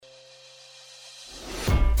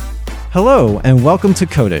Hello, and welcome to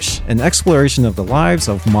Codish, an exploration of the lives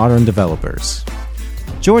of modern developers.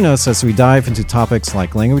 Join us as we dive into topics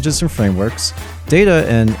like languages and frameworks, data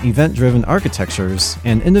and event-driven architectures,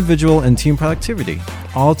 and individual and team productivity,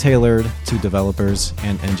 all tailored to developers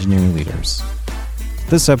and engineering leaders.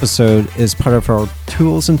 This episode is part of our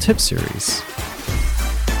Tools and Tips series.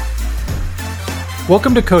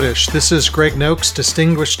 Welcome to Codish. This is Greg Noakes,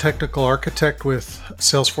 Distinguished Technical Architect with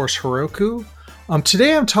Salesforce Heroku.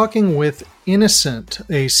 Today I'm talking with Innocent,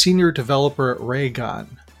 a senior developer at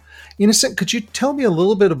Raygun. Innocent, could you tell me a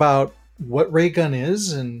little bit about what Raygun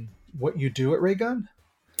is and what you do at Raygun?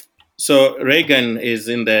 So Raygun is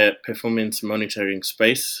in the performance monitoring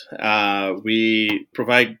space. We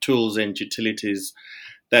provide tools and utilities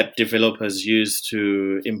that developers use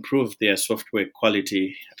to improve their software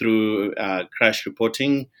quality through crash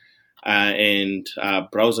reporting, and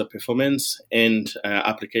browser performance and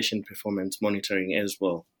application performance monitoring as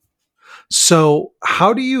well. So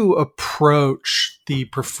how do you approach the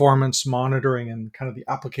performance monitoring and kind of the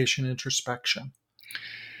application introspection?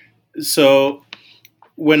 So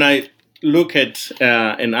when I look at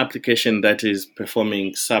an application that is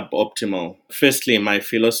performing suboptimal, firstly, my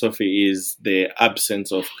philosophy is the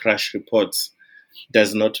absence of crash reports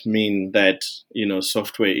does not mean that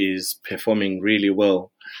software is performing really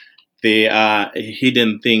well. There are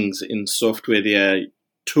hidden things in software. There are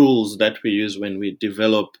tools that we use when we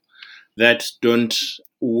develop that don't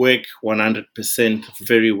work 100%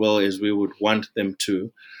 very well as we would want them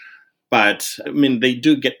to. But, they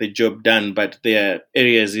do get the job done, but there are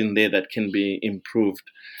areas in there that can be improved.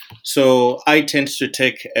 So I tend to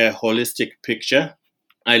take a holistic picture.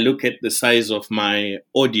 I look at the size of my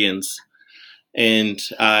audience. And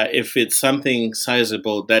if it's something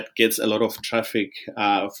sizable that gets a lot of traffic,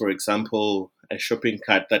 for example, a shopping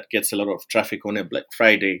cart that gets a lot of traffic on a Black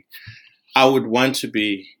Friday, I would want to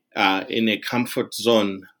be in a comfort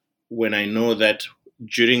zone when I know that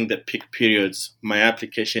during the peak periods, my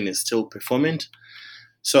application is still performant.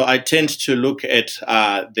 So I tend to look at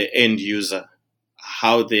the end user,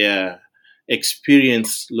 how their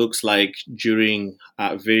experience looks like during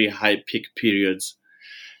very high peak periods.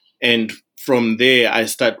 And from there, I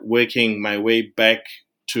start working my way back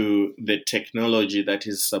to the technology that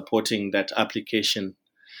is supporting that application.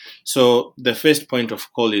 So the first point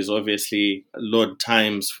of call is obviously load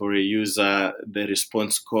times for a user, the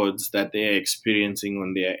response codes that they're experiencing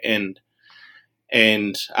on their end.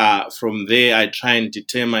 And from there, I try and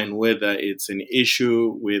determine whether it's an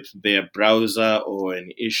issue with their browser or an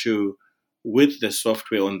issue with the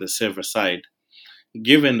software on the server side.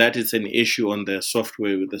 Given that it's an issue on the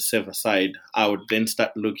software with the server side, I would then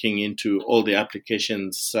start looking into all the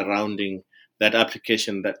applications surrounding that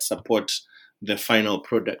application that support the final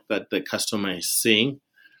product that the customer is seeing,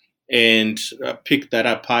 and pick that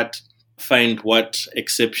apart, find what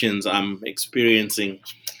exceptions I'm experiencing.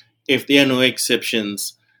 If there are no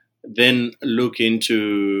exceptions, then look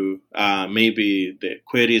into maybe the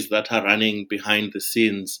queries that are running behind the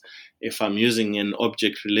scenes. If I'm using an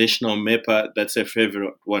object relational mapper, that's a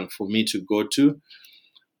favorite one for me to go to.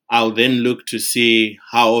 I'll then look to see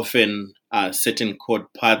how often certain code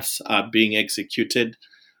paths are being executed.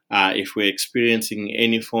 If we're experiencing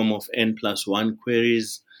any form of N+1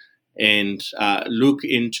 queries, and look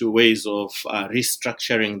into ways of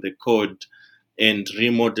restructuring the code and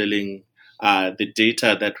remodeling the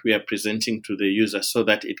data that we are presenting to the user so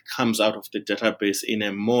that it comes out of the database in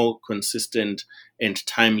a more consistent and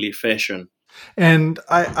timely fashion. And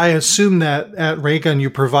I assume that at Raygun you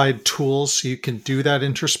provide tools so you can do that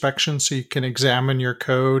introspection, so you can examine your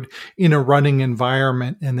code in a running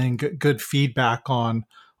environment and then get good feedback on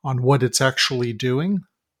what it's actually doing?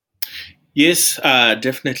 Yes,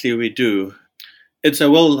 definitely we do. It's a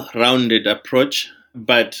well-rounded approach.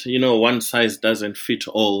 But, one size doesn't fit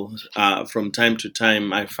all. From time to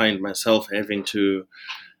time, I find myself having to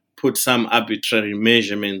put some arbitrary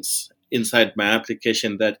measurements inside my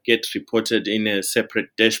application that get reported in a separate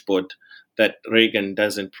dashboard that Raygun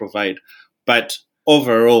doesn't provide. But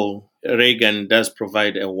overall, Raygun does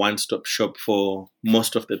provide a one-stop shop for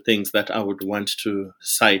most of the things that I would want to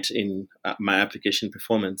cite in my application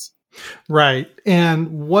performance. Right.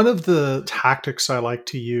 And one of the tactics I like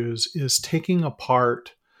to use is taking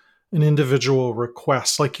apart an individual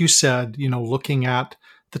request. Like you said, looking at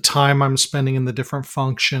the time I'm spending in the different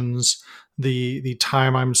functions, the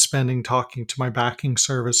time I'm spending talking to my backing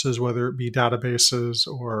services, whether it be databases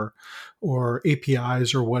or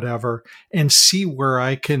APIs or whatever, and see where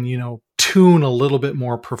I can, tune a little bit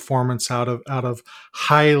more performance out of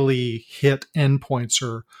highly hit endpoints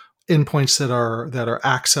or endpoints that are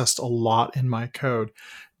accessed a lot in my code.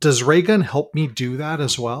 Does Raygun help me do that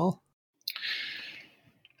as well?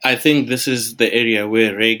 I think this is the area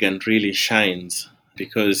where Raygun really shines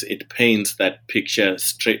because it paints that picture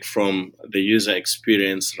straight from the user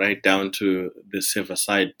experience right down to the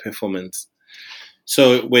server-side performance.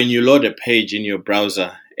 So when you load a page in your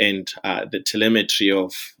browser and the telemetry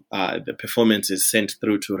of the performance is sent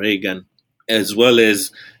through to Raygun, as well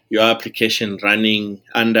as your application running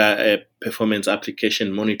under a performance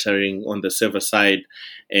application monitoring on the server side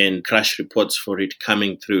and crash reports for it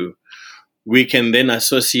coming through, we can then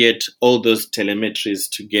associate all those telemetries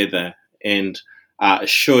together and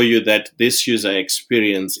show you that this user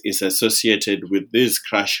experience is associated with these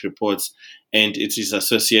crash reports and it is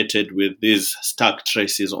associated with these stack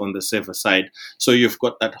traces on the server side. So you've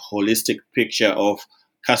got that holistic picture of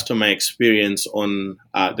customer experience on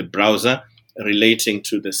the browser relating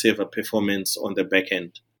to the server performance on the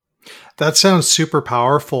backend. That sounds super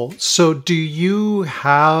powerful. So do you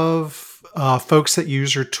have folks that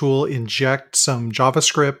use your tool inject some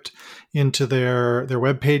JavaScript into their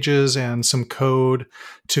web pages and some code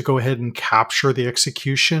to go ahead and capture the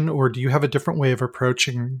execution? Or do you have a different way of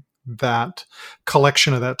approaching that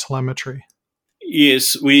collection of that telemetry?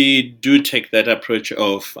 Yes, we do take that approach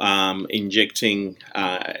of injecting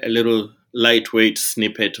a little lightweight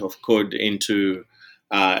snippet of code into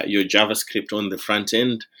your JavaScript on the front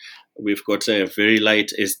end. We've got a very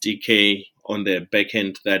light SDK on the back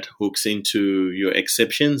end that hooks into your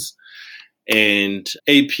exceptions. And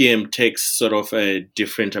APM takes sort of a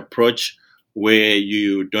different approach where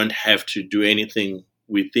you don't have to do anything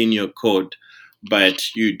within your code,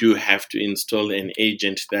 but you do have to install an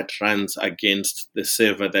agent that runs against the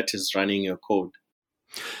server that is running your code.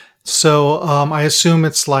 So I assume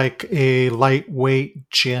it's like a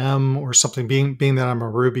lightweight gem or something, being that I'm a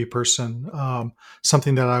Ruby person,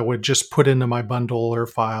 something that I would just put into my bundler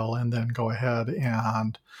file and then go ahead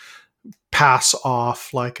and pass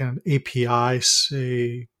off like an API,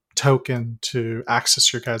 say, token to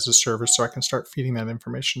access your guys' service so I can start feeding that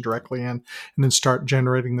information directly in and then start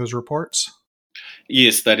generating those reports.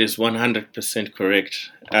 Yes, that is 100%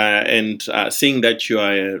 correct. And seeing that you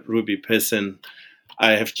are a Ruby person,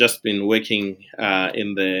 I have just been working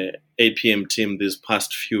in the APM team these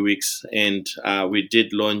past few weeks, and we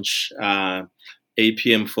did launch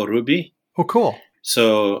APM for Ruby. Oh, cool.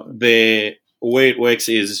 So the way it works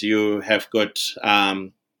is you have got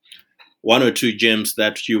one or two gems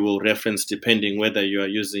that you will reference depending whether you are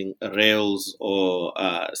using Rails or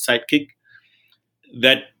Sidekick.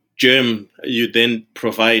 That gem, you then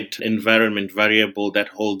provide environment variable that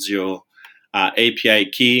holds your API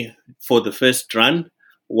key for the first run.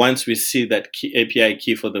 Once we see that API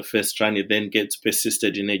key for the first run, it then gets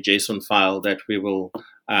persisted in a JSON file that we will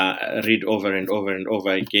read over and over and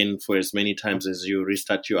over again for as many times as you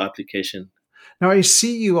restart your application. Now, I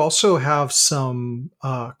see you also have some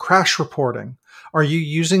crash reporting. Are you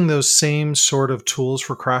using those same sort of tools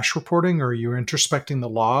for crash reporting, or are you introspecting the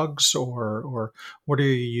logs, or what are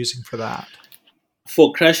you using for that?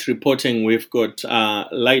 For crash reporting, we've got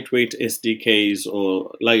lightweight SDKs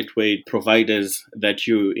or lightweight providers that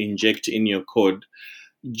you inject in your code.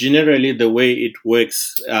 Generally, the way it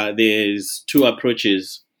works, there's two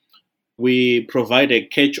approaches. We provide a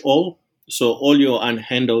catch-all, so all your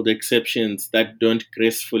unhandled exceptions that don't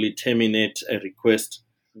gracefully terminate a request,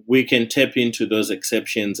 we can tap into those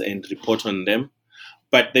exceptions and report on them.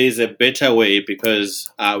 But there's a better way because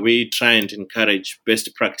we try and encourage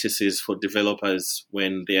best practices for developers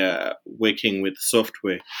when they are working with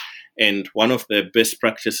software. And one of the best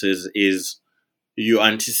practices is you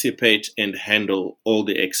anticipate and handle all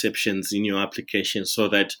the exceptions in your application so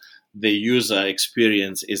that the user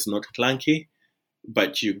experience is not clunky,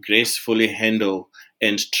 but you gracefully handle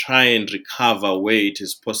and try and recover where it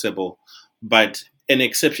is possible. But an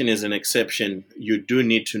exception is an exception. You do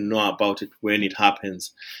need to know about it when it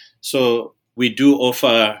happens. So we do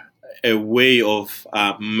offer a way of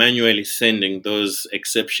manually sending those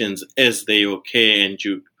exceptions as they occur, and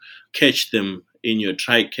you catch them in your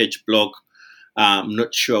try-catch block. I'm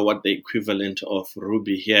not sure what the equivalent of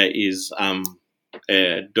Ruby here is.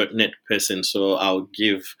 A .NET person, so I'll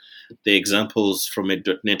give the examples from a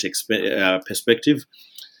 .NET perspective.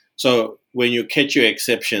 So when you catch your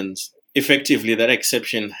exceptions, effectively that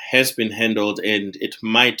exception has been handled and it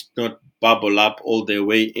might not bubble up all the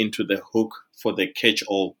way into the hook for the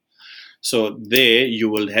catch-all. So there you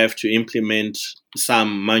will have to implement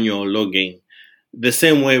some manual logging. The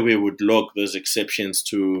same way we would log those exceptions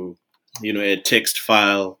to, a text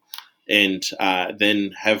file and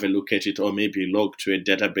then have a look at it, or maybe log to a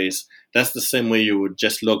database. That's the same way you would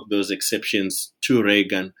just log those exceptions to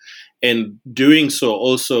Raygun. And doing so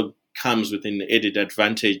also comes with an added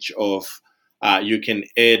advantage of You can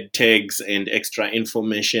add tags and extra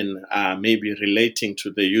information, maybe relating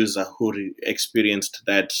to the user who experienced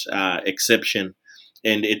that exception.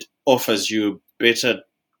 And it offers you better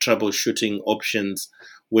troubleshooting options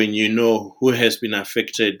when you know who has been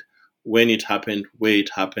affected, when it happened, where it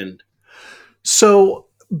happened. So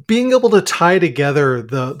being able to tie together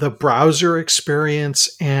the browser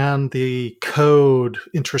experience and the code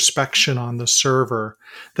introspection on the server,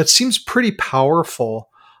 that seems pretty powerful.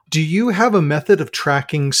 Do you have a method of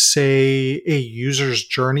tracking, say, a user's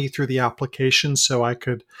journey through the application? So I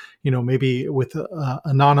could, maybe with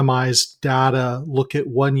anonymized data, look at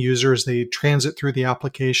one user as they transit through the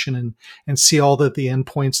application and see all the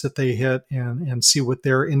endpoints that they hit and see what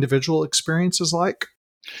their individual experience is like?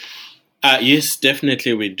 Yes,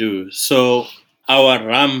 definitely we do. So our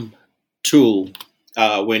RAM tool,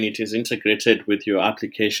 when it is integrated with your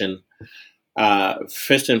application,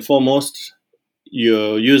 first and foremost,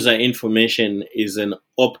 your user information is an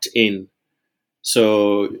opt-in.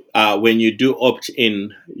 So when you do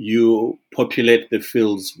opt-in, you populate the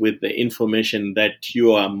fields with the information that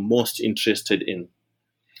you are most interested in.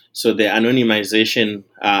 So the anonymization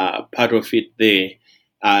part of it there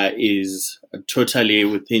is totally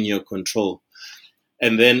within your control.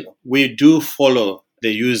 And then we do follow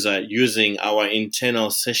the user using our internal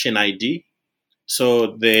session ID.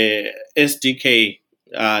 So the SDK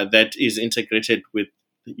that is integrated with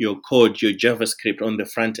your code, your JavaScript on the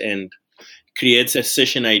front end, creates a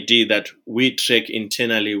session ID that we track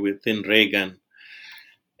internally within Raygun.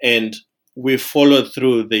 And we follow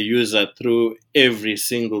through the user through every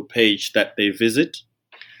single page that they visit.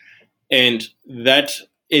 And that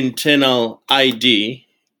internal ID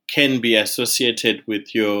can be associated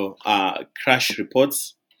with your crash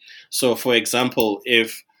reports. So, for example,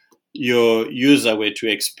 if your user were to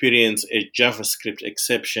experience a JavaScript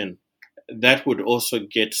exception, that would also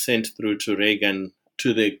get sent through to Raygun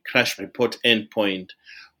to the crash report endpoint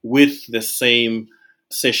with the same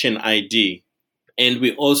session ID. And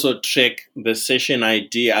we also track the session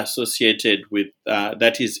ID associated with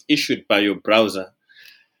that is issued by your browser.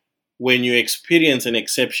 When you experience an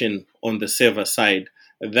exception on the server side,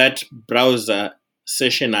 that browser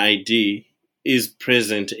session ID is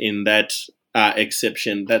present in that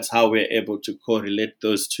exception. That's how we're able to correlate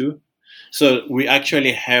those two. So we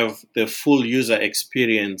actually have the full user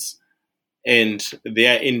experience and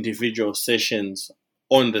their individual sessions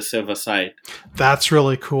on the server side. That's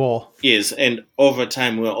really cool. Yes, and over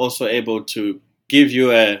time, we're also able to give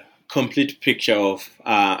you a complete picture of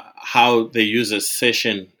how the user's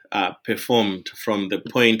session performed from the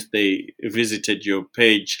point they visited your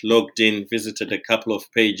page, logged in, visited a couple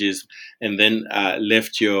of pages, and then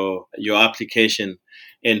left your application.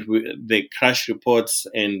 And the crash reports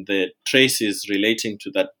and the traces relating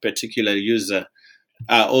to that particular user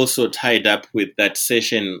are also tied up with that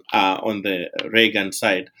session on the Raygun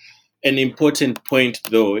side. An important point,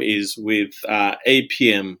 though, is with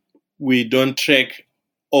APM, we don't track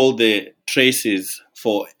all the traces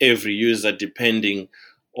for every user depending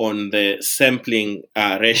on the sampling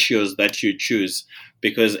ratios that you choose,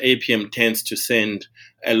 because APM tends to send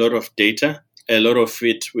a lot of data, a lot of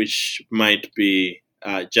it which might be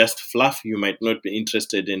just fluff you might not be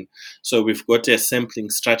interested in. So we've got a sampling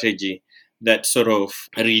strategy that sort of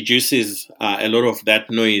reduces a lot of that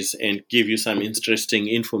noise and give you some interesting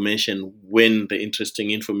information when the interesting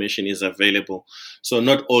information is available. So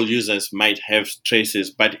not all users might have traces,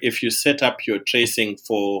 but if you set up your tracing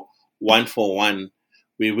for one,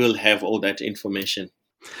 we will have all that information.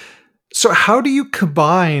 So how do you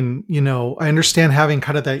combine, I understand having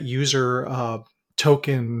kind of that user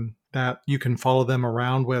token that you can follow them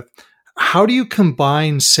around with. How do you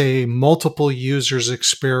combine, say, multiple users'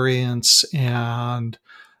 experience and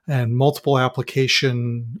multiple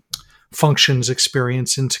application functions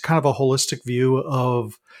experience into kind of a holistic view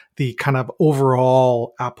of the kind of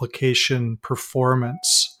overall application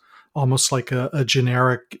performance, almost like a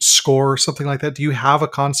generic score or something like that? Do you have a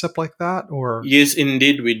concept like that? Or Yes,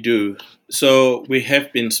 indeed we do. So we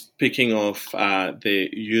have been speaking of the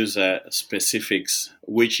user specifics,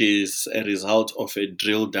 which is a result of a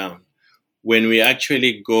drill down. When we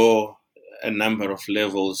actually go a number of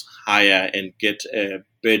levels higher and get a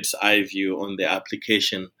bird's eye view on the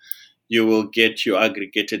application, you will get your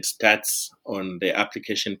aggregated stats on the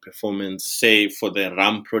application performance. Say for the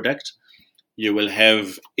RAM product, you will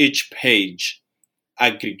have each page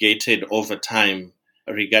aggregated over time,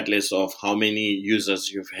 regardless of how many users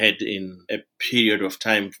you've had in a period of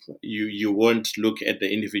time. You won't look at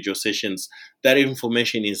the individual sessions. That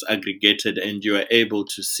information is aggregated and you are able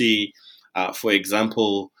to see, for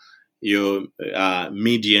example, your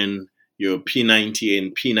median, your P90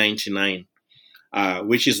 and P99.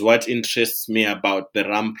 which is what interests me about the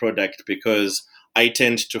RAM product, because I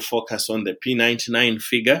tend to focus on the P99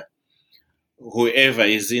 figure. Whoever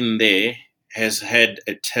is in there has had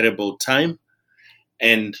a terrible time,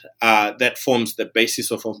 and that forms the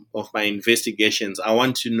basis of my investigations. I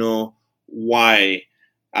want to know why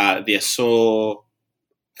there are so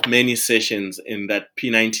many sessions in that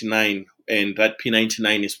P99, and that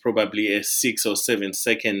P99 is probably a 6 or 7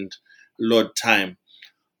 second load time.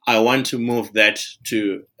 I want to move that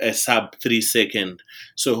to a sub 3 second.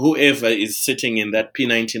 So whoever is sitting in that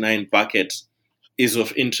P99 bucket is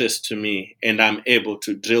of interest to me, and I'm able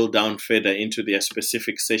to drill down further into their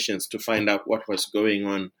specific sessions to find out what was going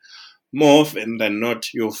on. More often than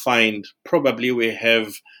not, you'll find probably we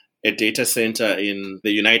have a data center in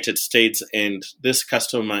the United States, and this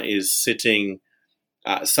customer is sitting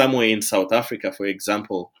somewhere in South Africa, for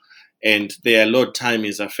example, and their load time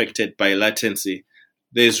is affected by latency.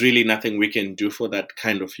 There's really nothing we can do for that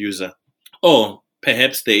kind of user. Or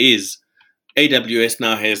perhaps there is. AWS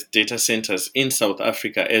now has data centers in South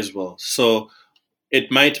Africa as well. So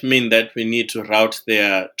it might mean that we need to route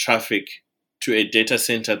their traffic to a data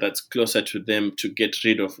center that's closer to them to get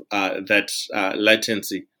rid of that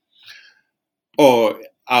latency. Or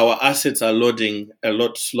our assets are loading a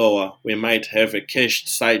lot slower. We might have a cached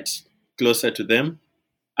site closer to them.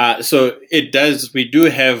 So we do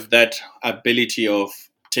have that ability of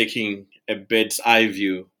taking a bird's eye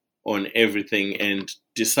view on everything and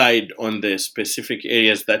decide on the specific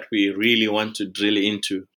areas that we really want to drill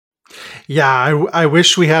into. Yeah, I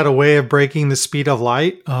wish we had a way of breaking the speed of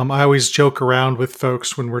light. I always joke around with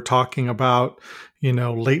folks when we're talking about,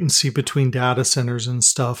 latency between data centers and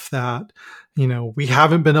stuff that, we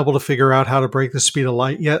haven't been able to figure out how to break the speed of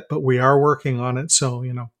light yet, but we are working on it. So,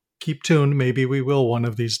 keep tuned. Maybe we will one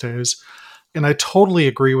of these days. And I totally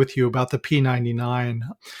agree with you about the P99.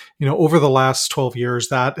 Over the last 12 years,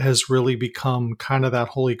 that has really become kind of that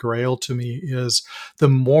holy grail to me, is the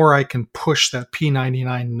more I can push that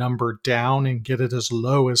P99 number down and get it as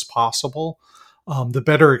low as possible, the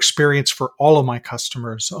better experience for all of my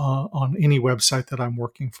customers on any website that I'm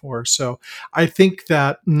working for. So I think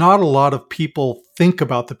that not a lot of people think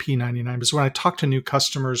about the P99, because when I talk to new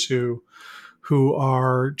customers who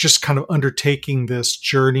are just kind of undertaking this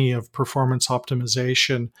journey of performance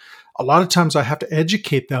optimization, a lot of times I have to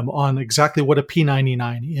educate them on exactly what a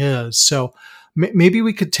P99 is. So maybe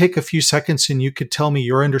we could take a few seconds and you could tell me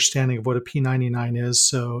your understanding of what a P99 is.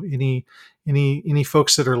 So any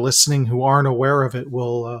folks that are listening who aren't aware of it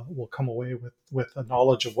will come away with a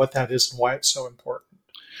knowledge of what that is and why it's so important.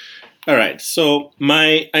 All right. So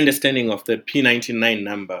my understanding of the P99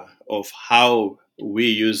 number, of how we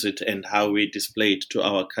use it and how we display it to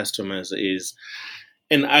our customers, is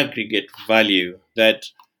an aggregate value that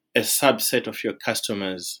a subset of your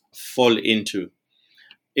customers fall into.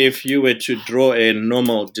 If you were to draw a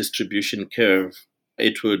normal distribution curve,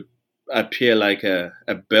 it would appear like a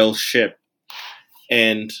bell shape.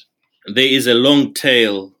 And there is a long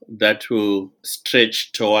tail that will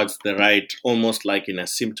stretch towards the right, almost like in a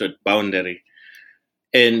asymptote boundary.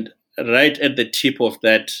 And right at the tip of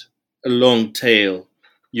that long tail,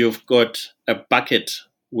 you've got a bucket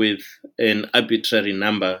with an arbitrary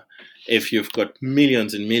number. If you've got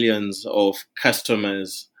millions and millions of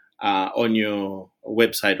customers on your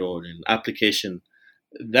website or an application,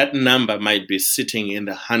 that number might be sitting in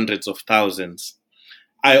the hundreds of thousands.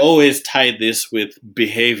 I always tie this with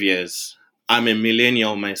behaviors. I'm a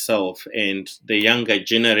millennial myself, and the younger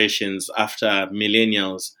generations after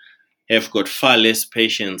millennials have got far less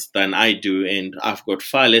patience than I do, and I've got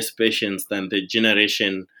far less patience than the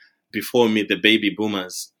generation before me, the baby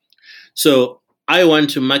boomers. So I want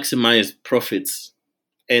to maximize profits,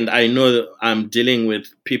 and I know I'm dealing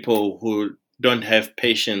with people who don't have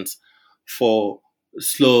patience for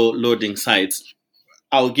slow loading sites.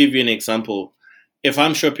 I'll give you an example. If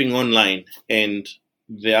I'm shopping online and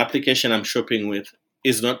the application I'm shopping with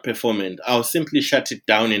is not performant, I'll simply shut it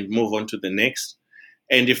down and move on to the next.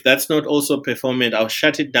 And if that's not also performant, I'll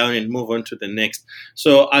shut it down and move on to the next.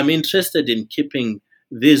 So I'm interested in keeping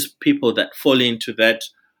these people that fall into that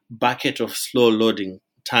bucket of slow loading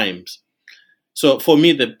times. So for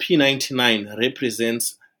me, the P99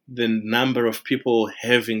 represents the number of people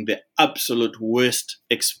having the absolute worst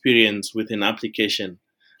experience with an application.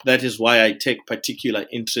 That is why I take particular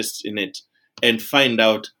interest in it and find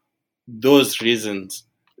out those reasons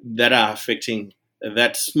that are affecting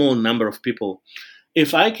that small number of people.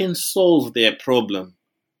 If I can solve their problem,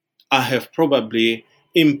 I have probably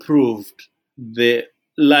improved the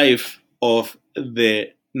life of the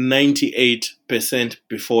 98%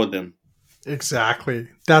 before them. Exactly.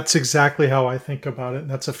 That's exactly how I think about it. And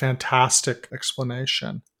that's a fantastic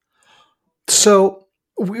explanation. So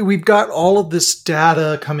we've got all of this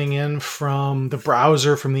data coming in from the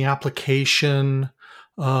browser, from the application.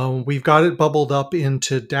 We've got it bubbled up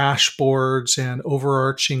into dashboards and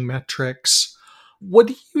overarching metrics. What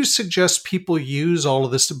do you suggest people use all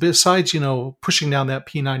of this besides, pushing down that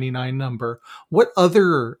P99 number? What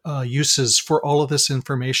other uses for all of this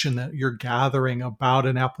information that you're gathering about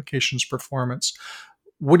an application's performance?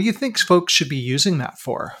 What do you think folks should be using that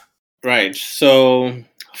for? Right. So,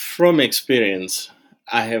 from experience,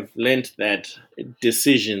 I have learned that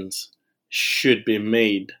decisions should be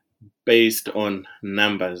made based on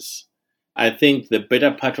numbers. I think the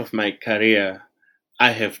better part of my career,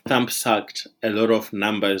 I have thumb-sucked a lot of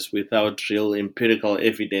numbers without real empirical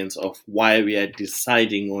evidence of why we are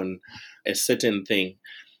deciding on a certain thing.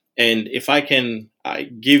 And if I can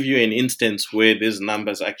give you an instance where these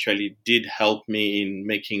numbers actually did help me in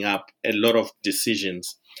making up a lot of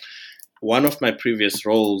decisions. One of my previous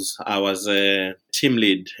roles, I was a team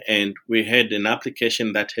lead, and we had an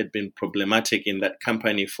application that had been problematic in that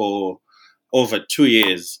company for over 2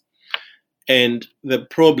 years. And the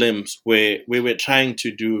problems were we were trying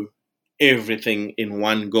to do everything in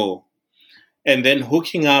one go. And then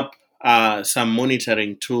hooking up some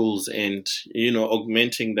monitoring tools and,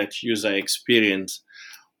 augmenting that user experience,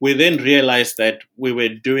 we then realized that we were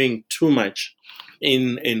doing too much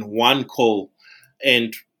in one call.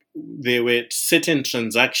 And there were certain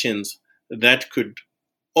transactions that could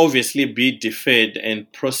obviously be deferred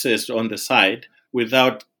and processed on the side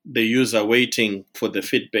without the user waiting for the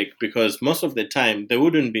feedback, because most of the time they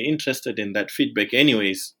wouldn't be interested in that feedback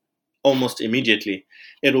anyways, almost immediately.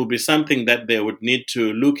 It will be something that they would need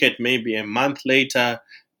to look at maybe a month later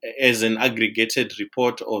as an aggregated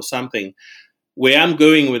report or something. Where I'm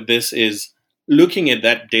going with this is looking at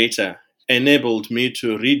that data enabled me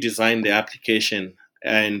to redesign the application,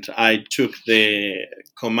 and I took the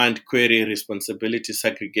command query responsibility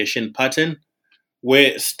segregation pattern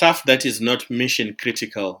where stuff that is not mission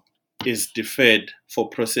critical is deferred for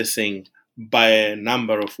processing by a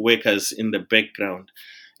number of workers in the background.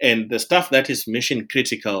 And the stuff that is mission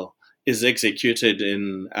critical is executed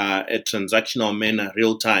in a transactional manner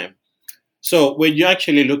real time. So when you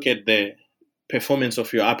actually look at the performance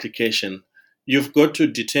of your application, you've got to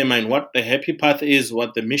determine what the happy path is,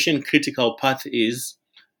 what the mission critical path is,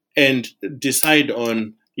 and decide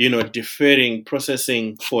on, deferring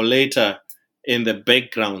processing for later in the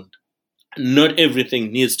background. Not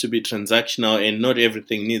everything needs to be transactional and not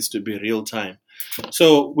everything needs to be real time.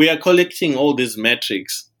 So we are collecting all these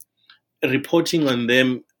metrics, reporting on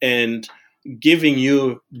them, and giving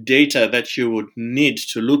you data that you would need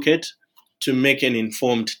to look at to make an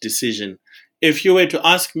informed decision. If you were to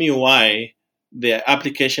ask me why the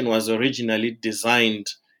application was originally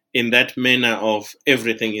designed in that manner of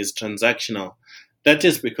everything is transactional, that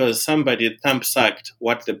is because somebody thumb-sucked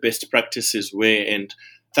what the best practices were and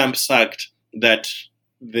thumb-sucked that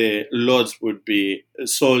the loads would be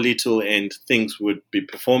so little and things would be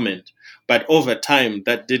performant. But over time,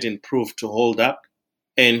 that didn't prove to hold up,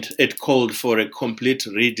 and it called for a complete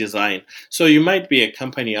redesign. So you might be a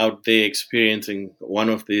company out there experiencing one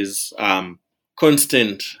of these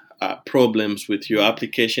constant problems with your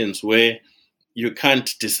applications where you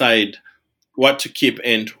can't decide what to keep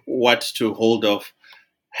and what to hold off.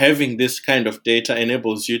 Having this kind of data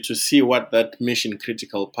enables you to see what that mission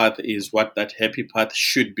critical path is, what that happy path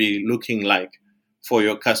should be looking like for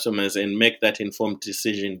your customers, and make that informed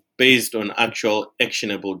decision based on actual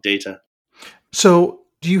actionable data. So,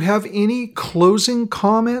 do you have any closing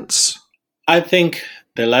comments? I think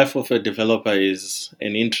the life of a developer is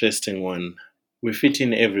an interesting one. We fit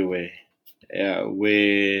in everywhere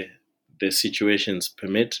where the situations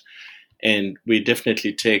permit, and we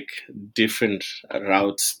definitely take different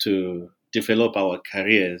routes to develop our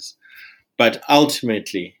careers. But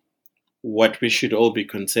ultimately, what we should all be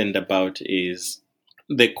concerned about is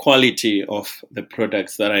the quality of the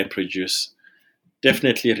products that I produce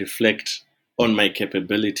definitely reflect on my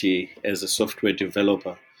capability as a software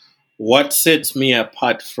developer. What sets me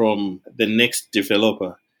apart from the next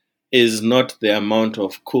developer is not the amount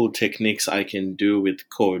of cool techniques I can do with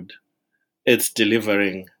code. It's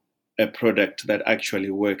delivering a product that actually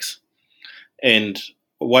works. And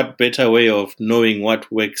what better way of knowing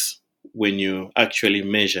what works when you actually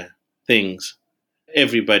measure things?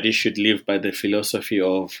 Everybody should live by the philosophy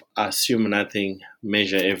of assume nothing,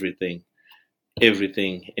 measure everything.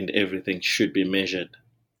 Everything and everything should be measured.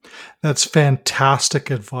 That's fantastic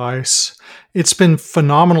advice. It's been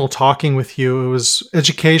phenomenal talking with you. It was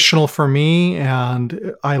educational for me,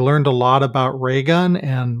 and I learned a lot about Raygun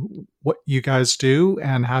and what you guys do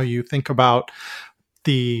and how you think about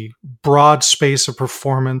the broad space of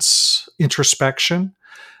performance introspection.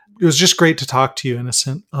 It was just great to talk to you,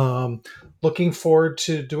 Innocent. Looking forward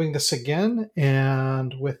to doing this again.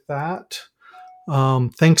 And with that,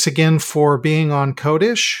 thanks again for being on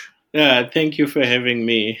Codish. Yeah, thank you for having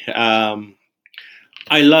me.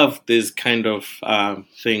 I love these kind of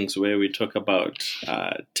things where we talk about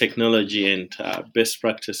technology and best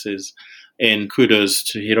practices. And kudos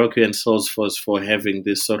to Heroku and Salesforce for having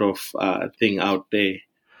this sort of thing out there.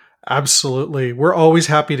 Absolutely. We're always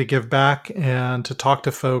happy to give back and to talk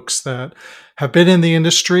to folks that have been in the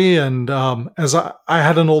industry. And as I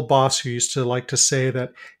had an old boss who used to like to say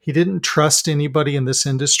that he didn't trust anybody in this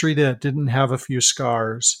industry that didn't have a few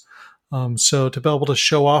scars. So to be able to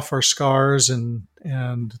show off our scars and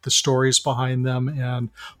the stories behind them, and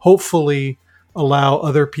hopefully allow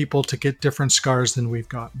other people to get different scars than we've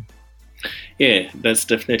gotten. Yeah, that's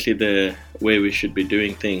definitely the way we should be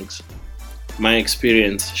doing things. My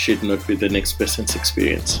experience should not be the next person's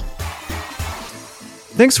experience.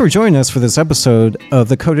 Thanks for joining us for this episode of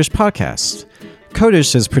the Codish Podcast.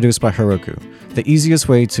 Codish is produced by Heroku, the easiest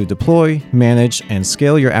way to deploy, manage, and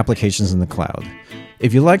scale your applications in the cloud.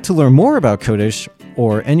 If you'd like to learn more about Codish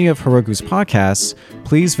or any of Heroku's podcasts,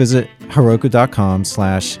 please visit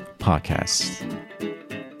heroku.com/podcast.